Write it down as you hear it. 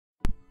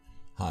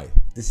Hi,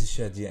 this is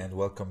Shadi and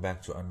welcome back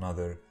to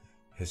another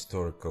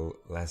historical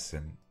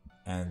lesson,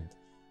 and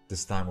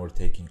this time we're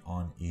taking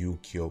on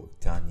Yukio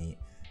Tani,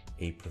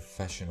 a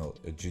professional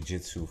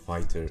jiu-jitsu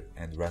fighter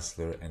and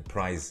wrestler and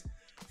prize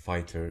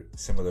fighter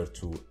similar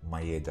to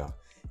Maeda.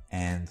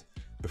 And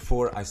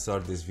before I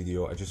start this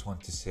video, I just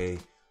want to say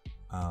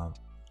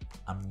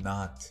I'm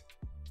not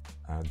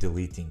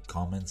deleting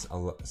comments.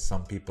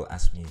 Some people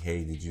ask me,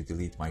 hey, did you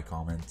delete my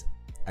comment?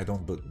 I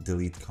don't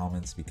delete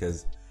comments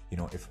because,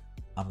 if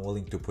I'm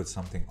willing to put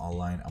something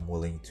online, I'm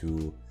willing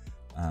to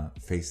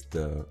face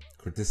the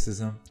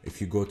criticism. If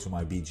you go to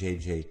my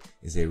BJJ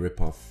is a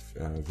ripoff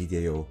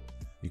video,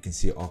 you can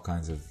see all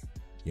kinds of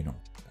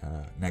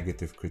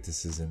negative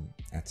criticism,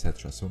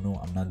 etc. So no,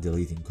 I'm not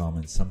deleting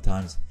comments.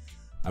 Sometimes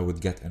I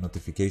would get a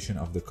notification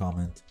of the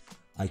comment,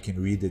 I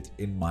can read it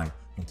in my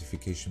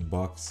notification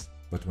box,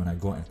 but when I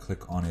go and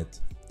click on it,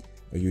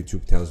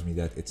 YouTube tells me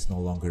that it's no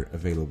longer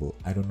available.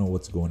 I don't know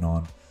what's going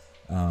on.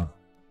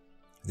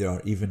 There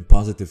are even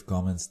positive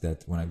comments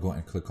that when I go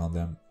and click on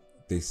them,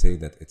 they say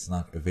that it's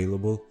not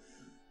available.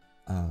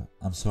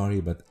 I'm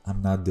sorry, but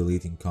I'm not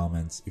deleting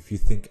comments. If you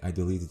think I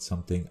deleted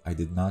something, I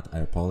did not. I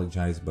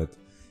apologize, but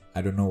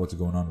I don't know what's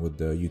going on with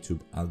the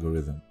YouTube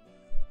algorithm.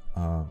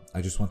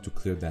 I just want to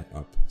clear that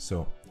up.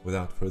 So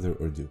without further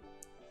ado,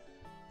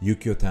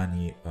 Yukio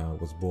Tani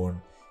was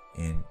born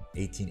in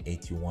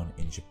 1881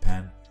 in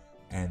Japan,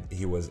 and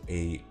he was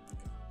a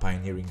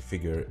pioneering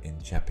figure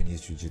in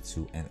Japanese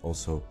Jiu-Jitsu and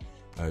also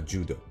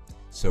Judo.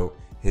 So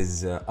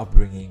his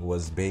upbringing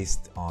was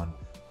based on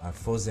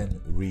Fozen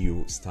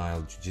Ryu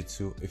style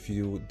Jiu-Jitsu. If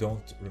you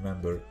don't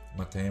remember,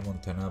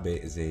 Matayamon Tanabe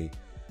is a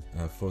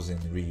Fozen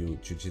Ryu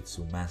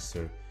Jiu-Jitsu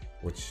master,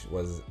 which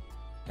was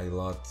a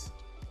lot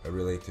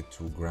related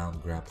to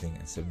ground grappling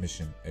and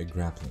submission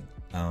grappling.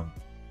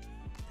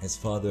 His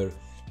father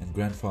and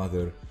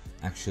grandfather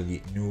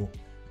actually knew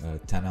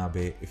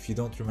Tanabe. If you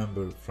don't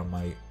remember from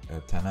my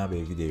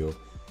Tanabe video,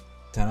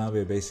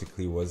 Tanabe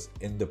basically was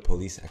in the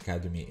police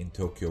academy in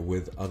Tokyo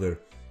with other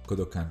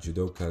Kodokan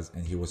judokas,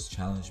 and he was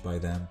challenged by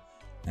them,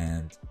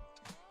 and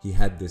he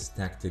had this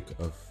tactic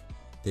of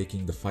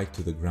taking the fight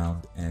to the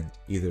ground and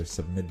either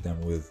submit them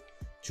with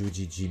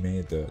Juji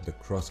Jime, the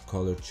cross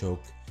collar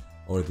choke,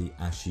 or the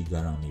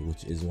Ashigarami,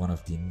 which is one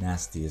of the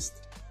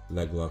nastiest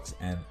leg locks.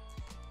 And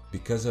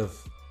because of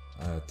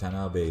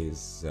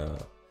Tanabe's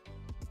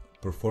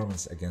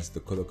performance against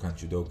the Kodokan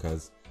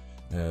judokas,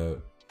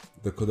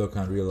 the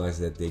Kodokan realized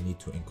that they need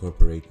to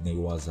incorporate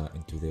Newaza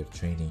into their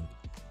training,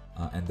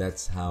 and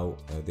that's how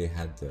they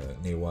had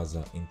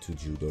Newaza into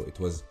Judo. It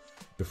was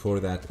before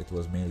that, it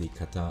was mainly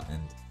Kata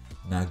and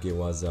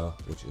Nagewaza,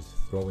 which is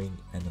throwing,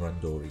 and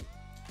Randori.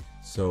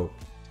 So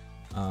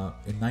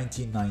in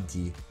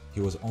 1990,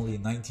 he was only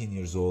 19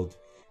 years old.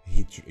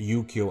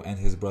 Yukio and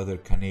his brother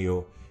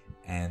Kaneo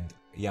and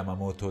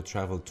Yamamoto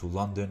traveled to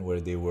London, where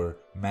they were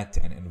met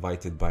and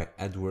invited by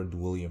Edward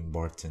William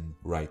Barton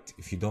Wright.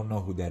 If you don't know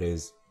who that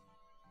is,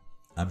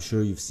 I'm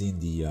sure you've seen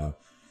the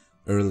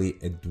early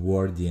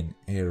Edwardian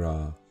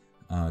era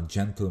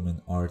gentleman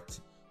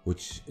art,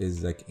 which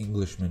is like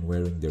Englishmen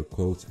wearing their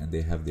coats and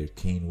they have their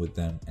cane with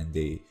them and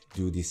they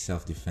do this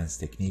self-defense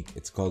technique.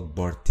 It's called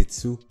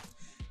Bartitsu.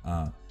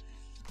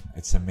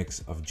 It's a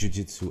mix of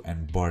Jiu-Jitsu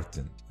and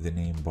Barton, the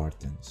name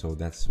Barton. So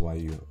that's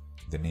why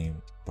the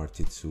name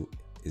Bartitsu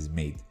is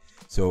made.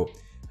 So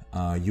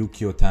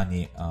Yukio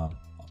Tani,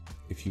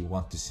 if you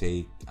want to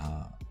say,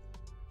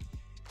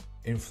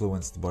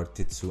 influenced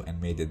Bartitsu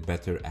and made it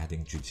better,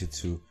 adding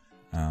Jiu-Jitsu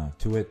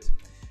to it.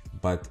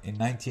 But in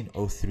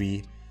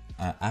 1903,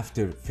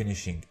 after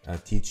finishing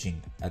teaching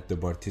at the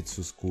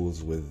Bartitsu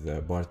schools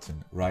with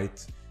Barton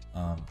Wright,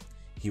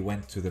 he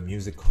went to the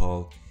music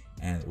hall,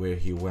 and where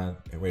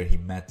he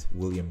met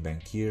William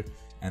Bankir,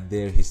 and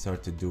there he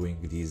started doing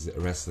these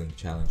wrestling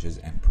challenges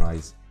and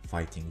prize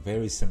fighting,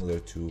 very similar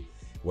to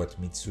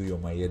what Mitsuyo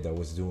Maeda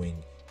was doing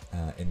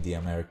in the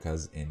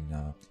Americas, in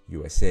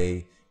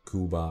USA,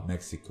 Cuba,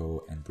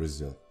 Mexico, and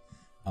Brazil.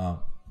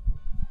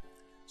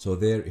 So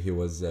there he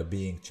was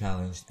being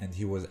challenged, and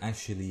he was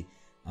actually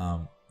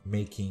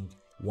making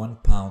 1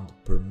 pound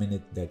per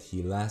minute that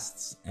he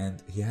lasts,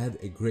 and he had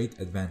a great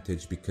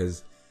advantage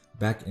because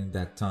back in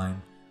that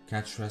time,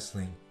 catch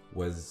wrestling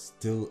was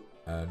still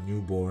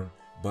newborn,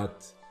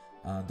 but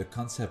the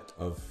concept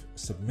of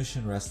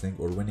submission wrestling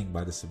or winning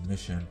by the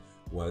submission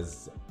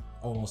was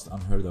almost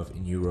unheard of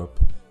in Europe.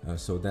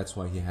 So that's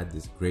why he had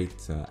this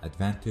great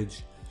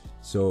advantage.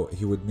 So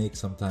he would make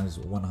sometimes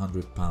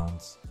 100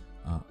 pounds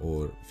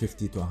or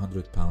 50 to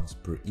 100 pounds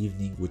per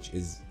evening, which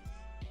is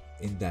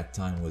in that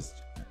time was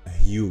a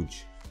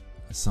huge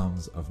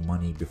sums of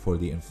money before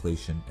the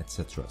inflation,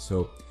 etc.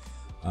 So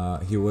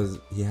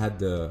he had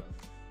the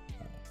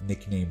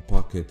nickname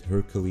Pocket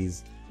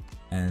Hercules,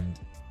 and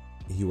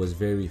he was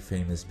very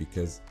famous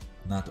because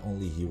not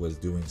only he was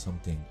doing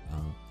something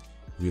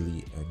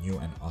really new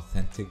and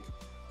authentic,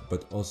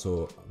 but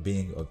also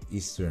being of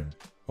Eastern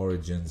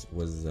origins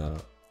was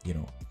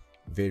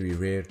very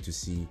rare to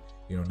see.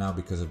 Now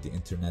because of the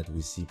internet,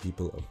 we see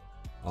people of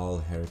all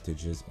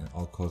heritages and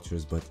all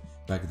cultures, but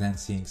back then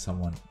seeing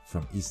someone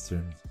from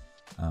Eastern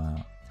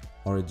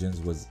origins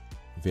was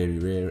very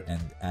rare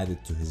and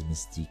added to his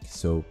mystique.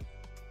 So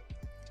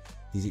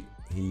he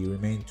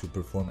remained to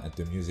perform at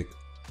the music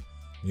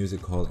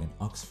hall in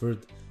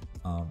Oxford.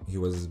 He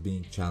was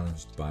being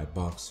challenged by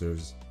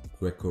boxers,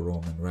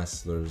 Greco-Roman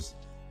wrestlers,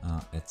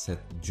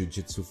 etc.,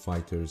 jiu-jitsu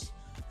fighters.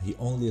 He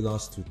only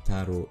lost to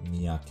Taro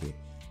Miyake.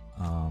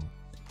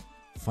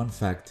 Fun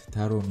fact,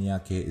 Taro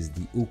Miyake is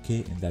the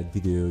uke in that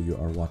video you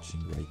are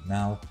watching right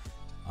now.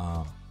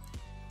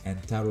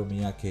 And Taro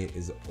Miyake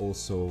is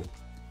also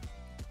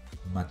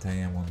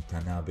Matayamon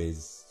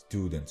Tanabe's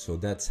student. So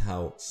that's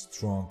how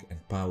strong and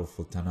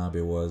powerful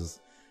Tanabe was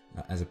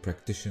as a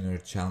practitioner,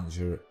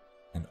 challenger,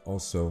 and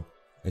also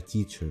a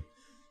teacher.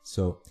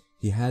 So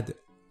he had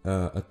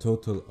a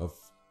total of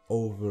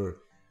over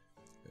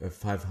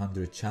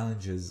 500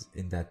 challenges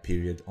in that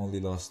period,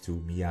 only lost to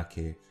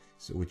Miyake,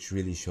 so which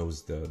really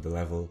shows the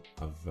level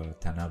of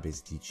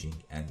Tanabe's teaching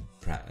and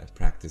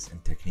practice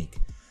and technique.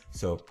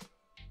 So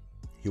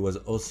he was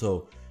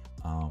also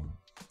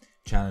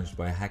challenged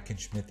by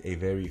Hackenschmidt, a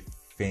very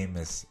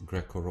famous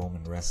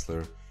Greco-Roman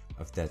wrestler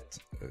of that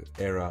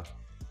era,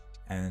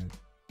 and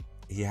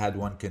he had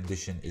one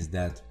condition, is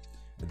that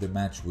the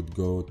match would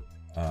go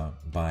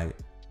by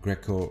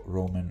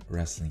Greco-Roman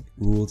wrestling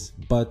rules,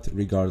 but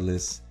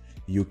regardless,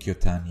 Yukio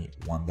Tani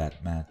won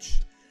that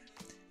match.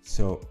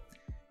 So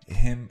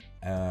him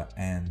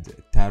and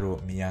Taro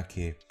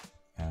Miyake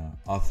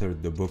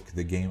authored the book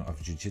The Game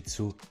of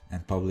Jiu-Jitsu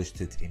and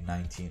published it in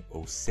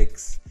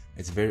 1906.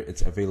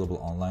 It's available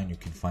online. You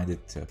can find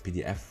it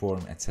PDF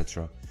form,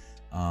 etc.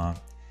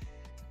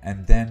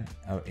 And then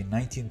in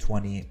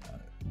 1920,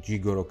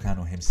 Jigoro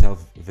Kano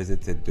himself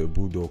visited the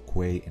Budo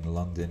Quay in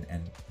London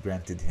and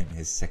granted him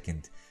his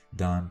second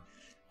dan.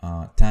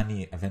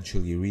 Tani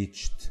eventually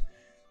reached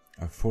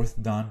a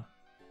fourth dan,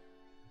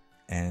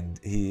 and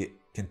he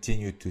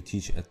continued to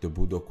teach at the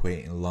Budo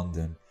Quay in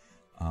London.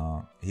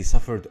 He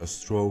suffered a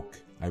stroke,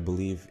 I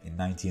believe, in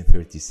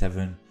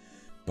 1937,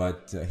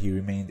 but he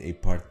remained a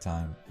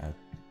part-time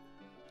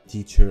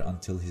teacher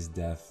until his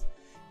death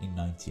in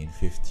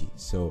 1950.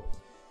 So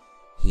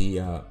he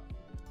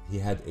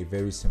had a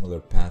very similar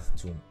path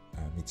to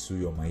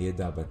Mitsuyo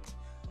Maeda, but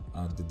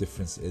the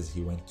difference is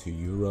he went to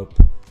Europe.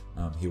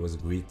 He was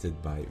greeted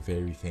by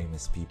very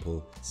famous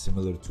people,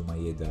 similar to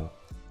Maeda.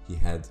 He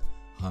had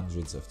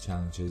hundreds of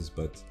challenges,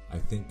 but I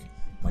think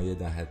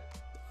Maeda had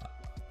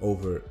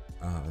over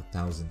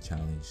 1,000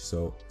 challenges.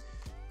 So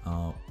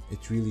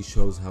it really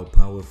shows how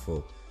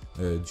powerful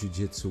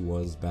Jiu-Jitsu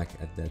was back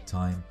at that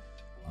time.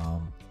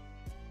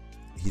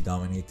 He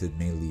dominated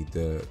mainly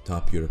the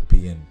top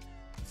European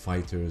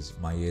fighters.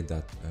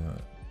 Maeda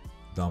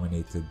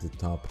dominated the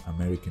top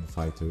American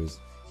fighters.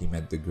 He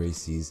met the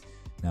Gracies.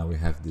 Now we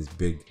have this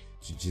big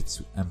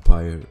Jiu-Jitsu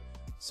empire.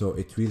 So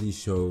it really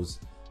shows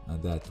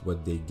that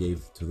what they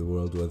gave to the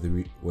world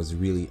was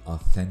really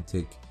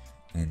authentic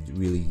and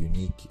really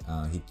unique.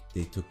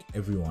 They took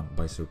everyone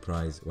by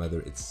surprise,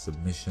 whether it's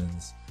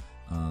submissions,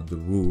 the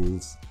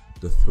rules,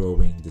 the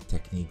throwing, the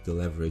technique, the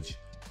leverage,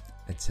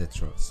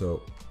 etc.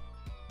 So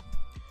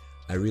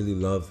I really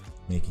love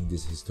making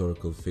these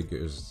historical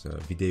figures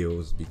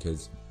videos,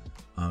 because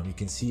you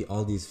can see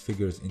all these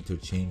figures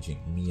interchanging,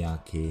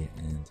 Miyake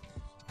and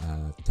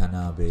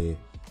Tanabe,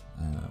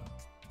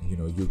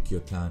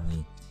 Yukio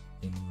Tani.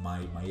 In my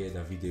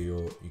Maeda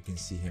video, you can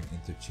see him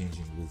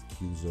interchanging with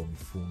Kyuzo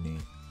Mifune,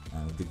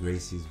 the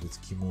Gracies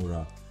with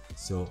Kimura.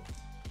 So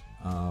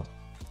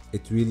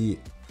it really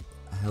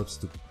helps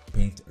to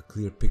paint a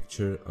clear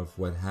picture of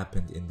what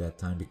happened in that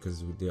time,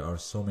 because there are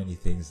so many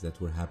things that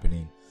were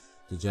happening.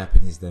 The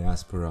Japanese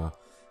diaspora,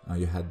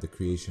 you had the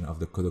creation of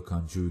the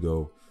Kodokan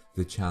Judo,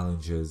 the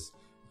challenges,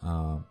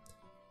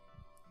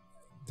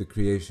 the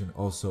creation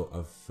also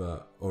of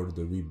or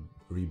the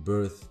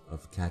rebirth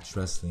of catch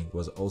wrestling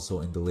was also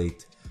in the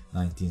late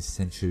 19th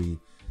century.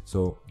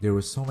 So there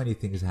were so many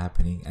things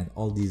happening, and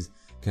all these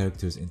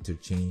characters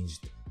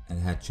interchanged and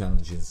had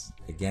challenges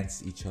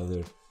against each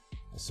other.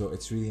 So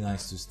it's really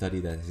nice to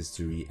study that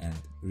history and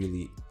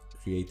really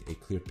create a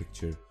clear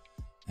picture,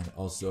 and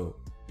also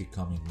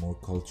becoming more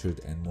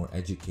cultured and more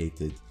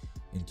educated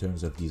in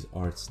terms of these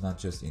arts, not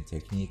just in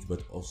technique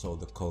but also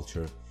the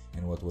culture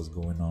and what was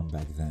going on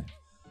back then.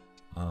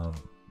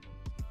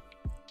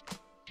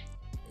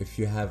 If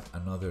you have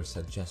another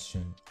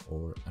suggestion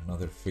or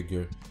another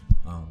figure,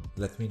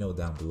 let me know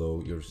down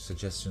below. Your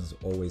suggestions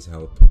always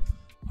help.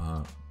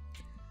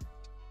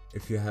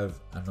 If you have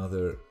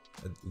another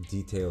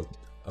detail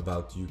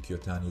about Yukio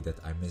Tani that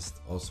I missed,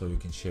 also you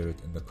can share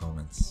it in the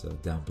comments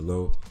down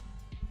below.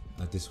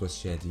 This was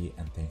Shadi,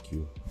 and thank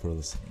you for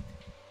listening.